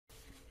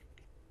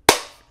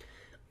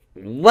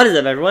What is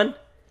up, everyone?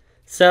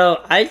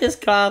 So, I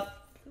just got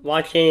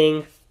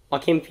watching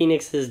Joaquin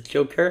Phoenix's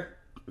Joker.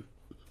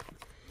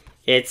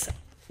 It's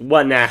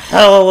one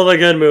hell of a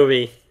good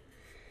movie.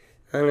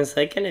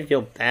 Honestly, I kind of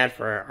feel bad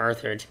for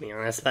Arthur, to be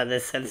honest, but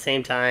this at the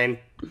same time,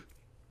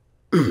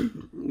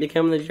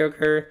 becoming the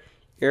Joker,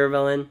 you're a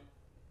villain.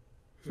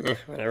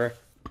 Whatever.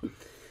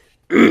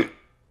 But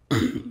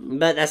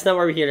that's not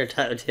what we're here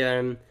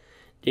to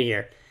do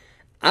here.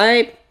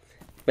 I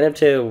went up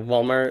to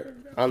Walmart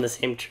on the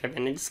same trip,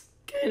 and I just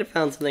kind of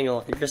found something a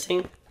little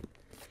interesting.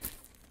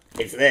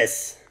 It's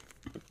this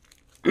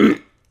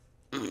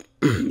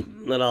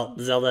little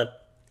Zelda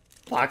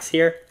box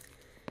here.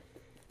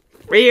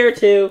 We're here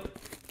to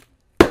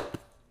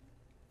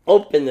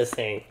open this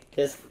thing.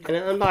 Just kind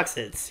of unbox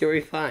it, see what we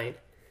find.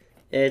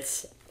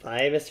 It's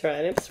 5 mystery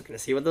items. We're gonna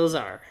see what those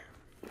are.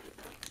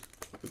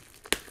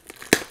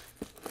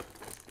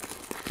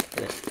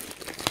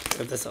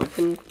 Rip this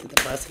open, get the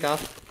plastic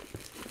off.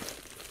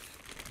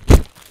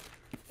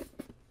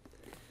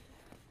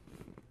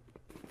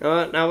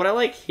 Now what I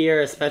like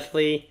here,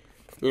 especially,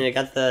 you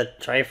got the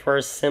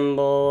Triforce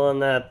symbol on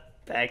the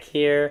back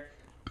here,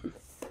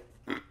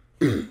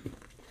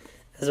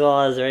 as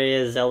well as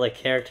various Zelda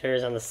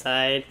characters on the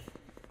side.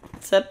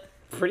 It's a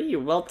pretty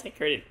well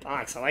decorated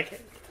box. I like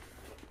it.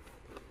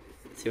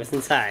 Let's see what's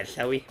inside,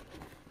 shall we?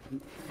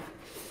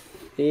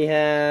 We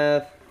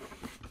have,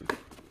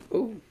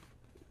 ooh,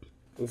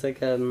 looks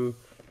like is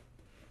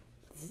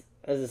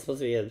it supposed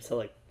to be a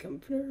Zelda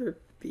comforter or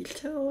beach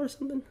towel or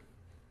something?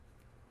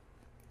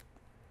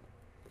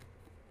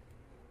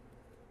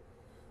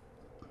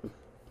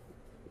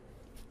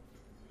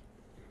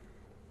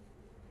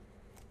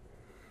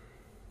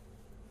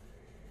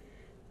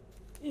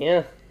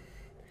 Yeah,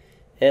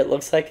 it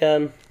looks like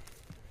Legend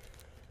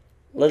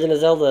of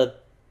Zelda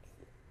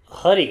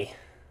hoodie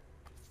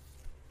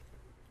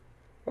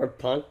or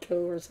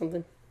poncho or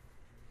something.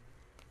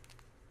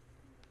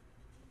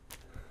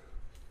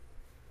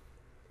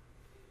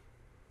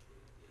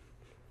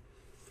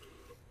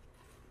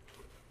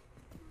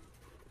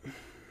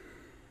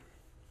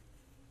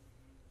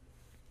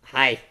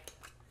 Hi,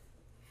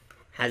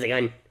 how's it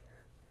going?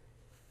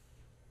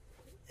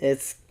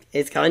 It's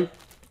going.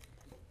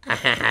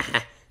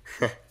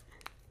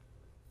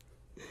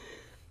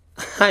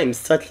 I'm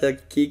such a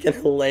geek and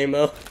a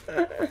lame-o.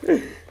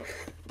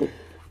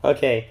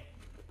 Okay.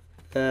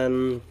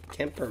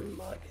 Camper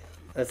mug.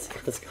 What's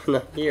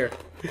going on here?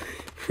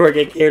 We're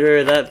gonna get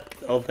rid of that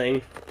whole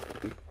thing.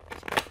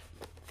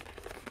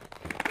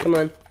 Come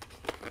on.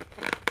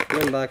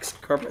 Come on, box.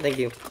 Corporate, thank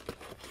you.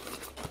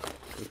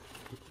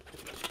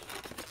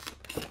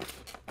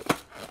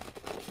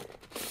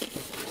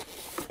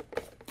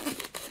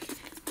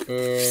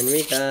 And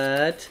we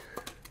got,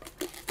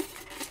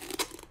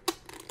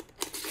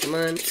 come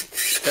on,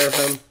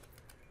 styrofoam.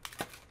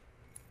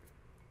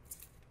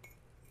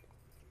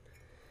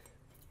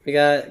 We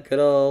got good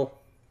old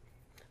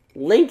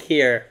Link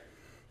here.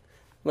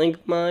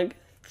 Link mug.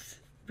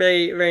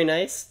 Very, very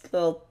nice.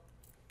 Little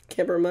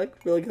camper mug.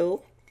 Really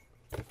cool.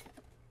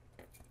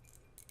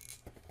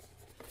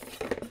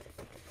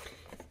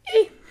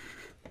 Hey.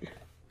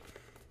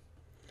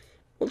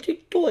 Won't you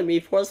join me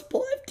for a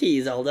split of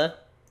tea, Zelda?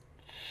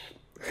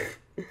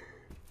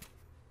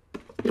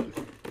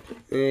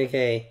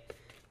 Okay,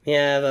 we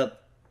have a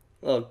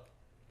little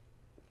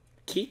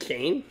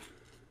keychain,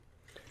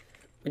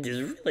 which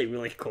is really,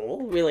 really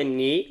cool, really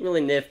neat,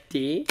 really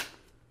nifty.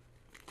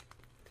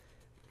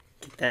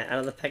 Get that out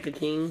of the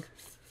packaging.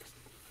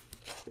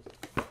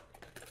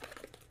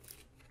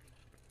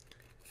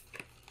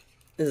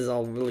 This is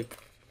all really,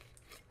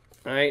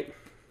 alright.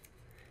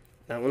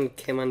 That one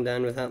came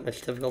undone without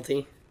much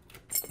difficulty.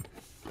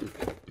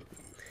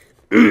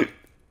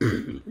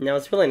 Now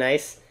it's really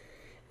nice.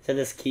 So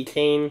this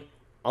keychain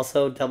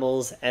also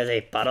doubles as a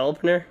bottle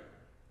opener.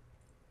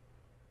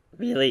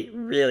 Really,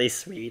 really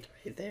sweet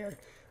right there.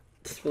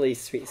 It's really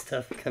sweet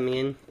stuff coming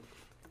in.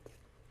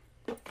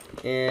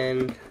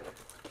 And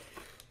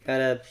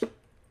got a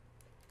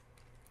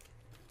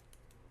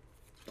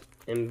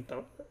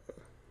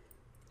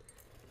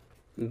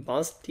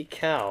embossed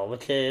decal,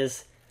 which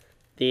is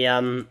the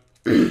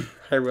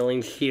high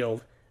rolling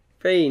shield.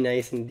 Very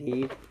nice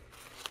indeed.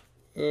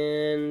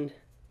 And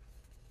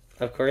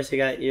of course you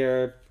got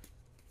your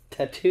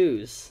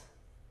tattoos.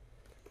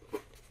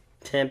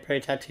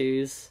 Temporary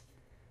tattoos.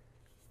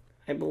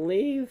 I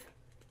believe.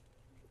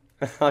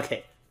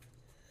 Okay.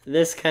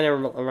 This kind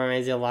of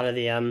reminds you a lot of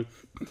the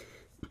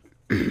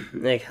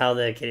like how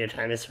the Kid of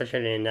Time is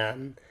structured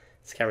in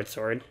Skyward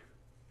Sword.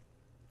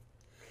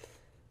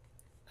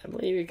 I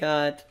believe we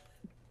got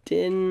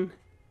Din,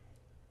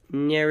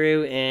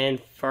 Neru, and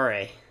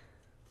Fare.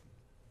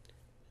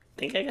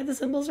 Think I got the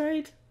symbols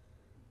right?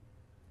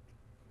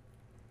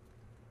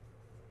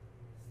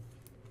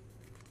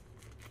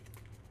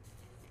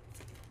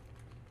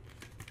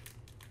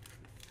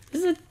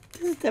 This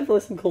is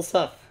definitely some cool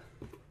stuff.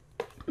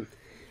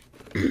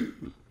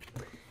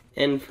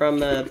 And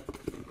from a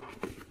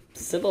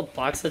simple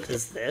box such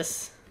as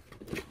this,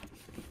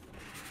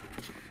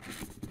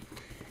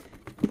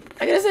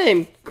 I gotta say,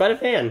 I'm quite a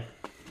fan.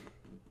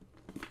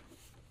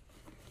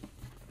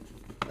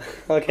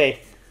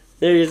 Okay,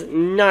 there's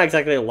not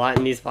exactly a lot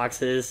in these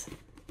boxes,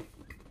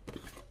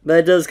 but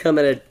it does come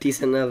at a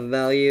decent enough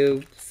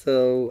value,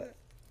 so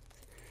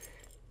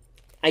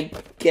I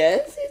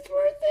guess it's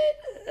worth it,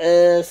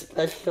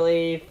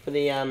 especially for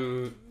the,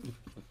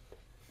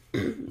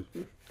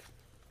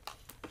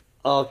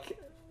 okay,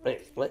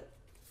 wait, what?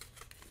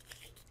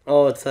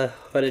 Oh, it's a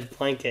hooded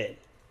blanket.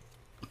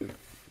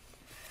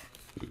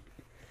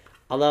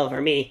 Although,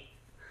 for me,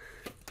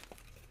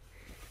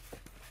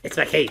 it's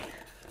my cape.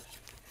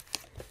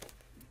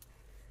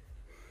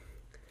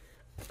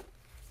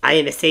 I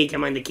am a sage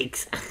among the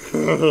geeks.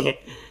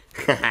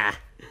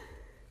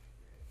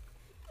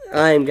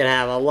 I'm gonna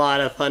have a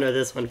lot of fun with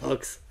this one,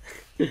 folks.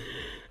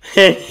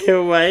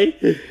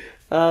 Anyway,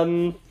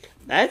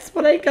 that's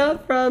what I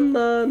got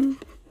from,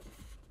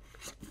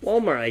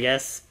 Walmart, I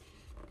guess.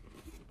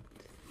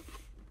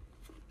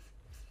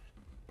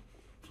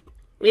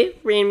 It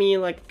ran me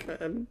like,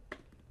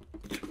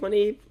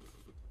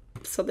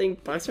 20-something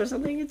bucks or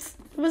something. It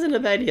wasn't a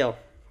bad deal.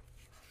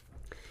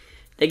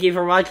 Thank you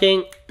for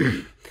watching.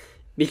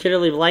 Be sure to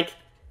leave a like,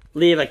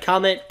 leave a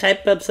comment,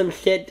 type up some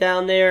shit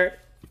down there,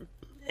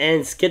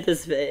 and send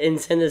this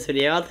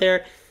video out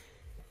there.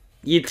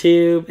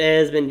 YouTube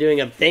has been doing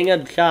a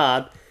bang-up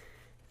job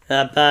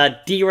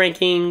of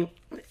de-ranking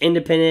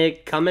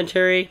independent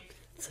commentary.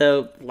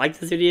 So like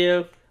this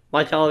video,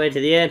 watch all the way to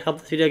the end,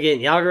 help this video get in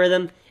the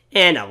algorithm,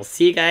 and I will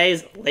see you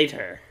guys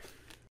later.